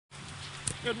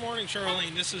Good morning,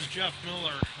 Charlene. This is Jeff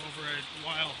Miller over at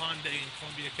Wild Hyundai in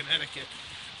Columbia, Connecticut.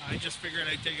 I just figured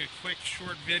I'd take a quick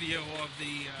short video of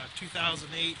the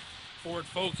 2008 Ford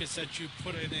Focus that you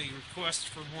put in a request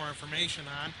for more information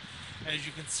on. As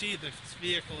you can see, this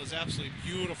vehicle is absolutely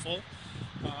beautiful.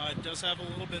 It does have a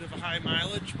little bit of a high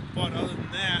mileage, but other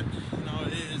than that,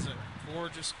 it is a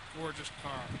gorgeous, gorgeous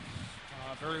car.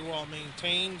 Very well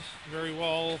maintained, very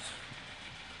well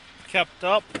kept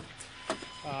up.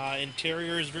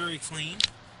 Interior is very clean.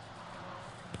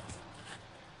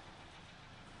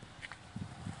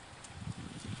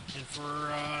 And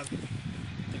for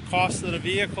the cost of the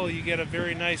vehicle, you get a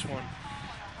very nice one.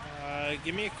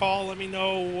 Give me a call. Let me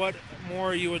know what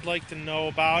more you would like to know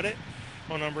about it.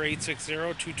 Phone number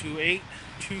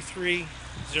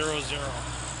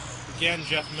 860-228-2300. Again,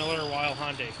 Jeff Miller, Wild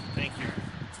Hyundai. Thank you.